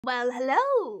Well,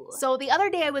 hello! So the other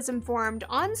day I was informed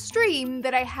on stream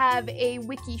that I have a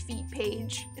wiki feet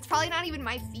page. It's probably not even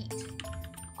my feet.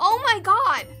 Oh my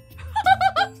god!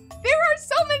 There are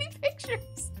so many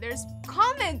pictures! There's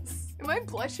comments! Am I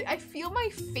blushing? I feel my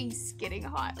face getting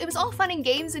hot. It was all fun and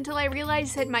games until I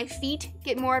realized that my feet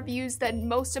get more views than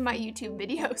most of my YouTube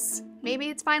videos. Maybe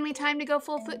it's finally time to go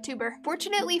full foot tuber.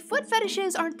 Fortunately, foot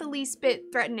fetishes aren't the least bit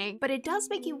threatening, but it does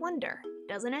make you wonder,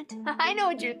 doesn't it? I know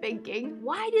what you're thinking.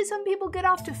 Why do some people get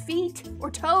off to feet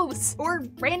or toes or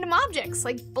random objects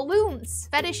like balloons?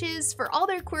 Fetishes, for all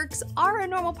their quirks, are a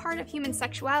normal part of human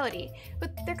sexuality,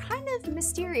 but they're kind of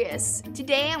mysterious.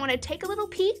 Today, I want to take a little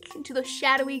peek into the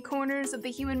shadowy corners of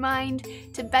the human mind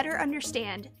to better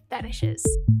understand fetishes.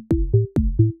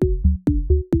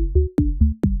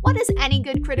 What does any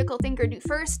good critical thinker do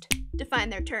first? Define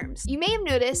their terms. You may have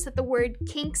noticed that the word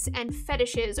kinks and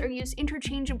fetishes are used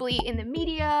interchangeably in the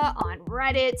media, on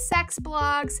Reddit, sex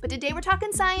blogs, but today we're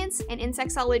talking science, and in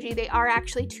sexology they are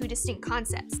actually two distinct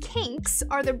concepts. Kinks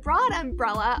are the broad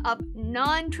umbrella of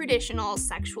non-traditional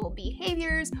sexual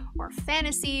behaviors or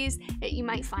fantasies that you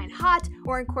might find hot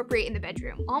or incorporate in the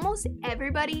bedroom. Almost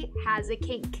everybody has a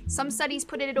kink. Some studies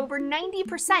put it at over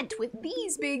 90%, with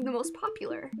these being the most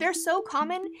popular. They're so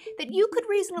common that you could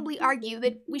reasonably argue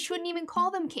that we shouldn't even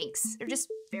call them kinks. They're just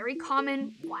very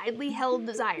common, widely held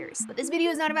desires. But this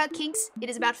video is not about kinks, it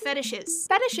is about fetishes.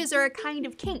 Fetishes are a kind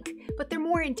of kink, but they're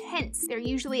more intense. They're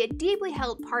usually a deeply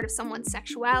held part of someone's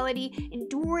sexuality,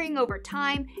 enduring over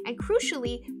time, and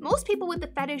crucially, most people with the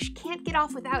fetish can't get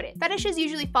off without it. Fetishes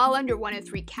usually fall under one of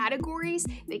three categories.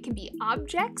 They can be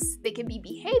objects, they can be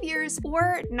behaviors,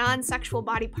 or non-sexual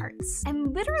body parts.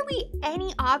 And literally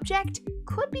any object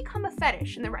could become a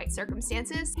fetish in the right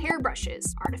circumstances.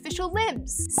 Hairbrushes, artificial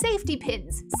limbs, safety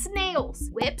pins, snails,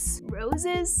 whips,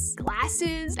 roses,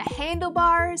 glasses, the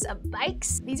handlebars of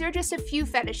bikes. These are just a few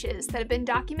fetishes that have been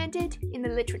documented in the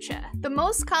literature. The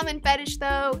most common fetish,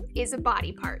 though, is a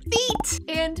body part. Feet!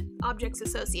 And objects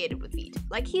associated with feet,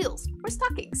 like heels or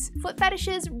stockings. Foot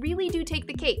fetishes really do take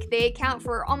the cake. They account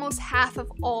for almost half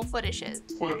of all fetishes.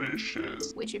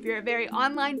 Which, if you're a very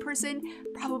online person,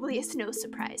 probably is no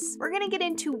surprise. We're gonna get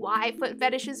into why foot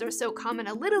fetishes are so common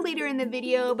a little later in the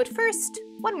video, but first,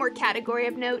 one more category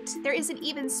of note. There is an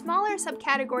even smaller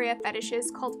subcategory of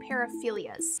fetishes called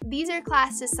paraphilias. These are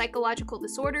classed as psychological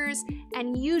disorders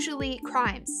and usually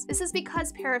crimes. This is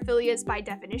because paraphilias, by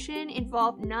definition,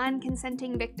 involve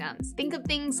non-consenting victims. Think of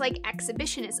things like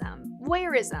exhibitionism,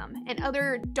 voyeurism, and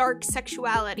other dark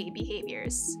sexuality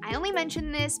behaviors. I only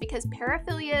mention this because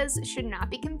paraphilias should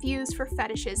not be confused for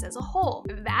fetishes as a whole.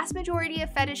 The vast majority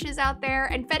of fetishes out there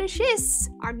and fetishists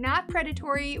are not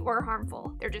predatory or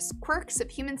harmful. They're just quirks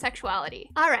of human sexuality.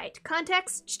 Alright,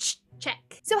 context,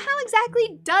 check. So how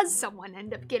exactly does someone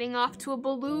end up getting off to a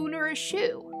balloon or a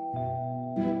shoe?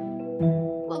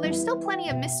 Well, there's still plenty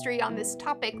of mystery on this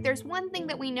topic. There's one thing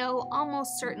that we know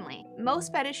almost certainly.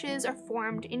 Most fetishes are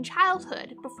formed in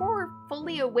childhood, before we're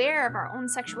fully aware of our own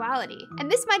sexuality. And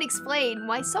this might explain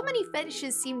why so many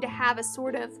fetishes seem to have a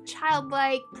sort of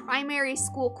childlike, primary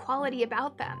school quality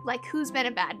about them. Like who's been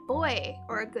a bad boy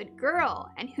or a good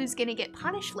girl, and who's gonna get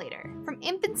punished later. From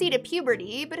infancy to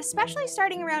puberty, but especially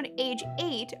starting around age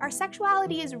 8, our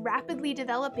sexuality is rapidly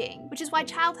developing, which is why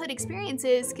childhood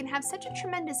experiences can have such a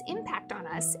tremendous impact on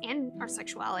us and our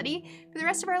sexuality for the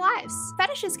rest of our lives.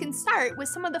 Fetishes can start with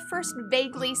some of the first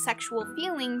vaguely sexual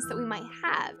feelings that we might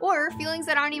have, or feelings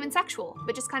that aren't even sexual,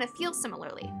 but just kind of feel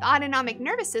similarly. The autonomic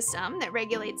nervous system that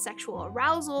regulates sexual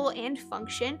arousal and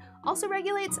function also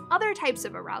regulates other types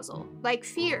of arousal, like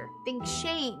fear, think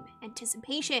shame,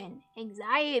 anticipation,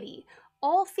 anxiety,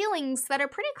 all feelings that are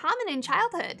pretty common in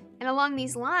childhood. And along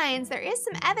these lines, there is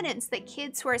some evidence that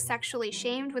kids who are sexually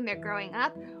shamed when they're growing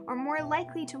up are more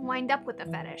likely to wind up with a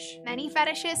fetish. Many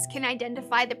fetishists can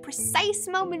identify the precise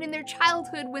moment in their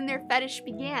childhood when their fetish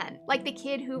began, like the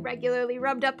kid who regularly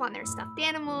rubbed up on their stuffed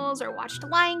animals or watched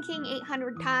Lion King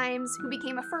 800 times who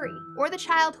became a furry, or the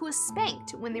child who was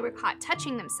spanked when they were caught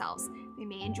touching themselves. They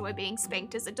may enjoy being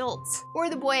spanked as adults. Or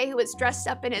the boy who was dressed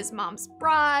up in his mom's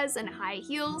bras and high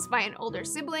heels by an older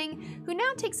sibling who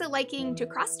now takes a liking to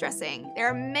cross-dressing. There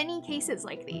are many cases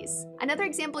like these. Another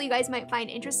example you guys might find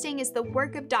interesting is the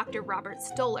work of Dr. Robert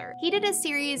Stoller. He did a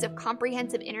series of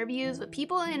comprehensive interviews with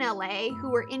people in LA who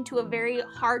were into a very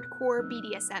hardcore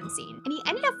BDSM scene. And he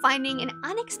ended up finding an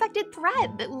unexpected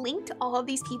thread that linked all of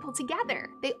these people together.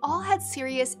 They all had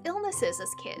serious illnesses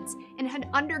as kids and had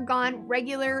undergone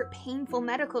regular, painful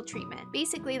medical treatment.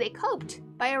 Basically, they coped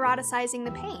by eroticizing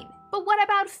the pain. But what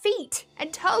about feet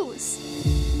and toes?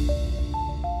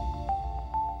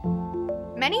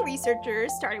 Many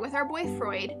researchers, starting with our boy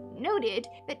Freud, noted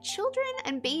that children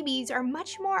and babies are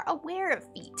much more aware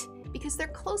of feet because they're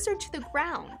closer to the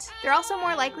ground. They're also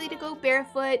more likely to go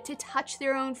barefoot, to touch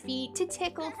their own feet, to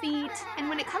tickle feet. And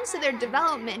when it comes to their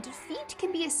development, feet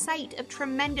can be a site of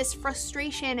tremendous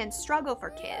frustration and struggle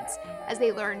for kids as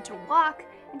they learn to walk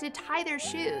and to tie their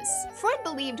shoes. Freud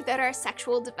believed that our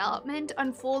sexual development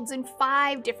unfolds in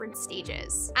 5 different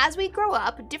stages. As we grow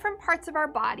up, different parts of our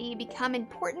body become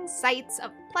important sites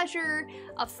of pleasure,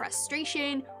 of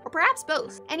frustration, or perhaps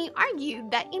both. And he argued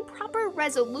that improper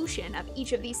resolution of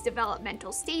each of these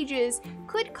developmental stages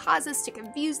could cause us to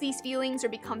confuse these feelings or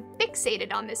become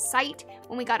fixated on this site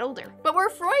when we got older. But where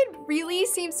Freud really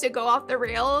seems to go off the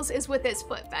rails is with his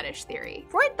foot fetish theory.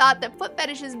 Freud thought that foot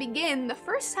fetishes begin the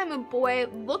first time a boy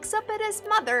looks up at his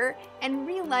mother and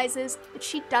realizes that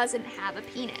she doesn't have a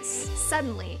penis.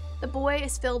 Suddenly, the boy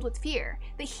is filled with fear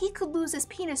that he could lose his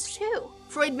penis too.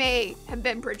 Freud may have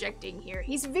been projecting here.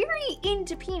 He's very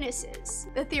into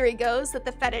penises. The theory goes that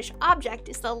the fetish object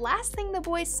is the last thing the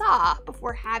boy saw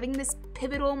before having this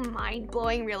pivotal,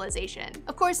 mind-blowing realization.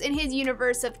 Of course, in his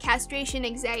universe of castration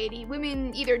anxiety,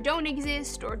 women either don't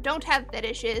exist or don't have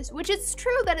fetishes, which is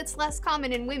true that it's less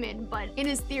common in women, but in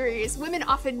his theories, women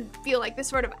often feel like this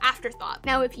sort of afterthought.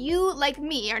 Now, if you, like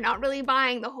me, are not really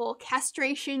buying the whole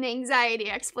castration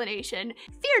anxiety explanation,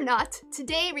 fear not.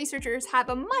 Today, researchers have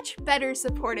a much better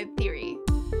supported theory.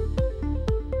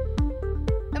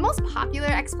 The most popular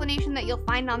explanation that you'll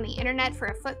find on the internet for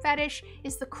a foot fetish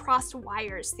is the crossed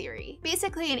wires theory.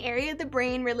 Basically, an area of the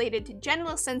brain related to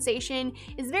genital sensation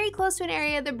is very close to an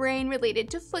area of the brain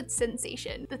related to foot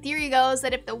sensation. The theory goes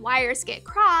that if the wires get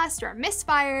crossed or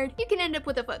misfired, you can end up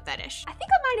with a foot fetish. I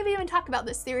think I might have even talked about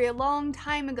this theory a long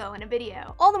time ago in a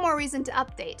video. All the more reason to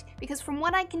update, because from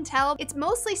what I can tell, it's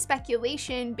mostly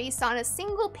speculation based on a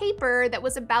single paper that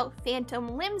was about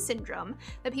phantom limb syndrome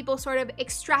that people sort of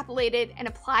extrapolated and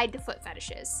applied to foot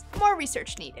fetishes. More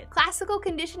research needed. Classical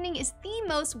conditioning is the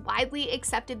most widely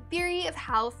accepted theory of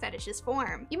how fetishes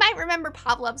form. You might remember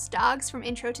Pavlov's dogs from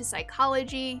Intro to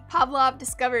Psychology. Pavlov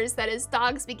discovers that his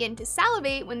dogs begin to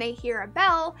salivate when they hear a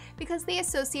bell because they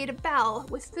associate a bell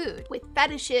with food. With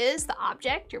fetishes, the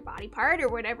object, your body part, or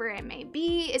whatever it may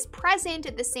be, is present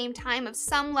at the same time of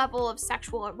some level of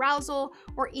sexual arousal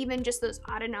or even just those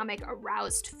autonomic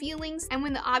aroused feelings. And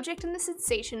when the object and the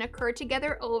sensation occur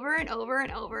together over and over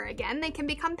and over again, they can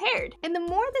become paired. And the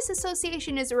more this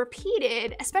association is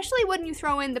repeated, especially when you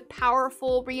throw in the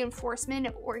powerful reinforcement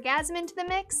of orgasm into the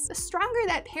mix, the stronger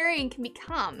that pairing can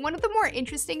become. One of the more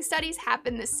interesting studies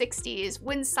happened in the 60s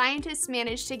when scientists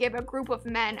managed to give a group of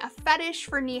men a fetish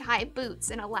for knee-high boots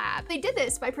in a lab. They did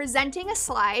this by presenting a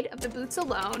slide of the boots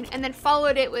alone and then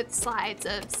followed it with slides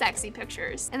of sexy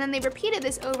pictures. And then they repeated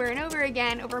this over and over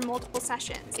again over multiple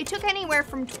sessions. It took anywhere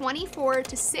from 24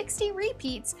 to 60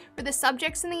 repeats for the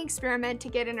subjects in the experiment to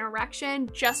get an erection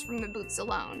just from the boots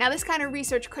alone. Now, this kind of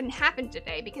research couldn't happen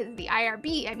today because of the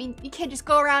IRB. I mean, you can't just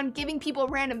go around giving people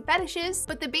random fetishes,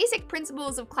 but the basic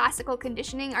principles of classical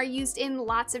conditioning are used in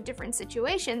lots of different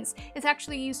situations. It's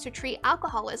actually used to treat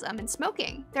alcoholism and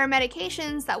smoking. There are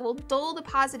medications that will dull the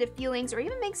positive feelings or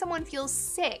even make someone feel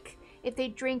sick if they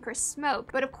drink or smoke.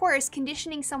 But of course,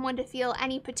 conditioning someone to feel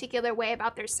any particular way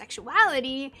about their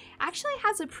sexuality actually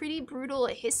has a pretty brutal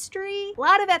history. A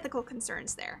lot of ethical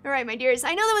concerns there. All right, my dears,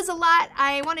 I know that was a lot.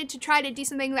 I wanted to try to do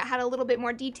something that had a little bit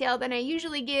more detail than I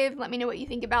usually give. Let me know what you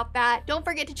think about that. Don't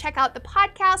forget to check out the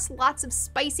podcast. Lots of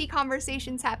spicy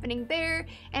conversations happening there.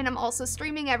 And I'm also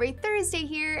streaming every Thursday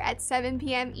here at 7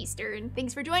 p.m. Eastern.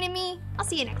 Thanks for joining me. I'll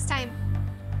see you next time.